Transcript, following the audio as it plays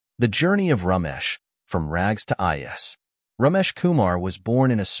The journey of Ramesh, from rags to IAS. Ramesh Kumar was born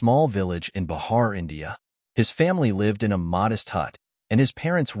in a small village in Bihar, India. His family lived in a modest hut, and his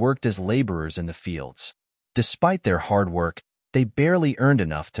parents worked as laborers in the fields. Despite their hard work, they barely earned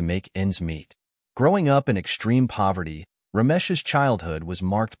enough to make ends meet. Growing up in extreme poverty, Ramesh's childhood was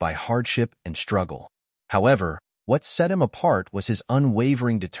marked by hardship and struggle. However, what set him apart was his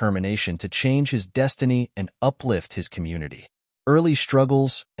unwavering determination to change his destiny and uplift his community. Early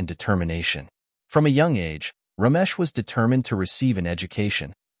struggles and determination. From a young age, Ramesh was determined to receive an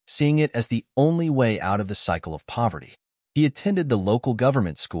education, seeing it as the only way out of the cycle of poverty. He attended the local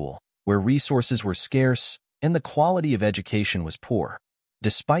government school, where resources were scarce and the quality of education was poor.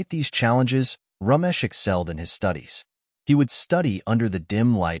 Despite these challenges, Ramesh excelled in his studies. He would study under the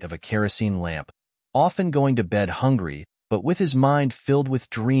dim light of a kerosene lamp, often going to bed hungry, but with his mind filled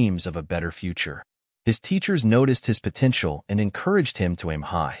with dreams of a better future. His teachers noticed his potential and encouraged him to aim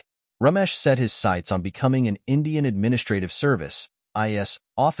high. Ramesh set his sights on becoming an Indian Administrative Service (IAS)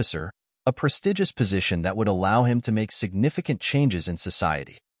 officer, a prestigious position that would allow him to make significant changes in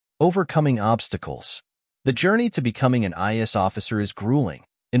society. Overcoming obstacles. The journey to becoming an IAS officer is grueling,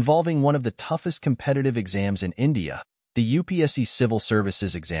 involving one of the toughest competitive exams in India, the UPSC Civil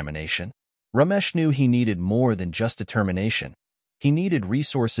Services examination. Ramesh knew he needed more than just determination. He needed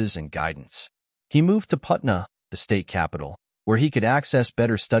resources and guidance. He moved to Patna, the state capital, where he could access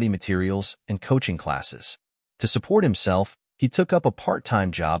better study materials and coaching classes. To support himself, he took up a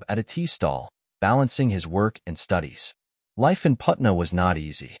part-time job at a tea stall, balancing his work and studies. Life in Patna was not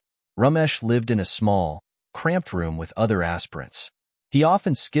easy. Ramesh lived in a small, cramped room with other aspirants. He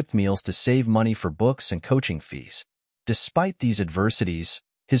often skipped meals to save money for books and coaching fees. Despite these adversities,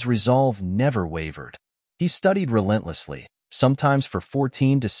 his resolve never wavered. He studied relentlessly, sometimes for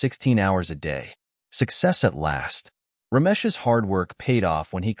 14 to 16 hours a day. Success at last. Ramesh's hard work paid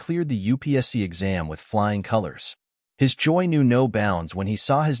off when he cleared the UPSC exam with flying colors. His joy knew no bounds when he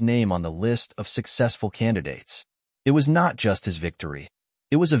saw his name on the list of successful candidates. It was not just his victory.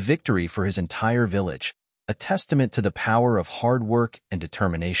 It was a victory for his entire village, a testament to the power of hard work and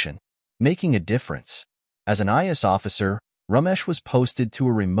determination, making a difference. As an IAS officer, Ramesh was posted to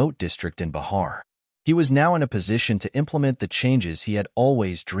a remote district in Bihar. He was now in a position to implement the changes he had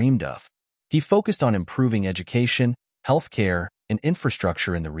always dreamed of. He focused on improving education, healthcare, and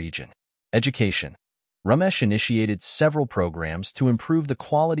infrastructure in the region. Education. Ramesh initiated several programs to improve the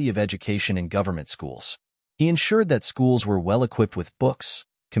quality of education in government schools. He ensured that schools were well-equipped with books,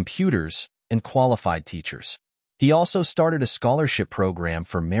 computers, and qualified teachers. He also started a scholarship program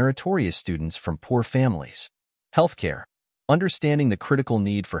for meritorious students from poor families. Healthcare. Understanding the critical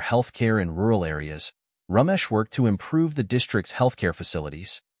need for healthcare in rural areas, Ramesh worked to improve the district's healthcare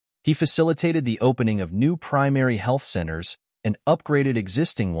facilities. He facilitated the opening of new primary health centers and upgraded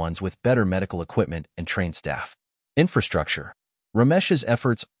existing ones with better medical equipment and trained staff. Infrastructure. Ramesh's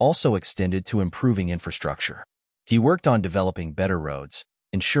efforts also extended to improving infrastructure. He worked on developing better roads,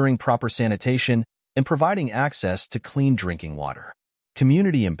 ensuring proper sanitation, and providing access to clean drinking water.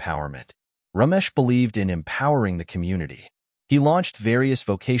 Community empowerment. Ramesh believed in empowering the community. He launched various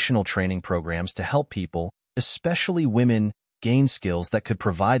vocational training programs to help people, especially women, gain skills that could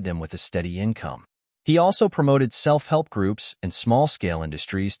provide them with a steady income. He also promoted self-help groups and small-scale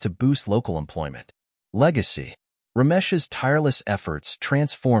industries to boost local employment. Legacy. Ramesh's tireless efforts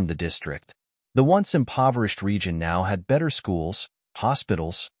transformed the district. The once impoverished region now had better schools,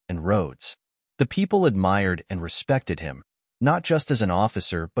 hospitals, and roads. The people admired and respected him, not just as an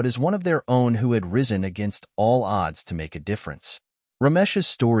officer but as one of their own who had risen against all odds to make a difference. Ramesh's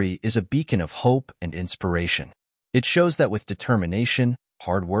story is a beacon of hope and inspiration. It shows that with determination,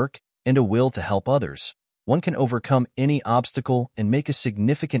 hard work, and a will to help others, one can overcome any obstacle and make a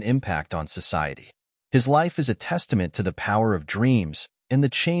significant impact on society. His life is a testament to the power of dreams and the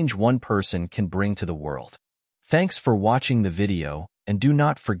change one person can bring to the world. Thanks for watching the video, and do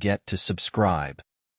not forget to subscribe.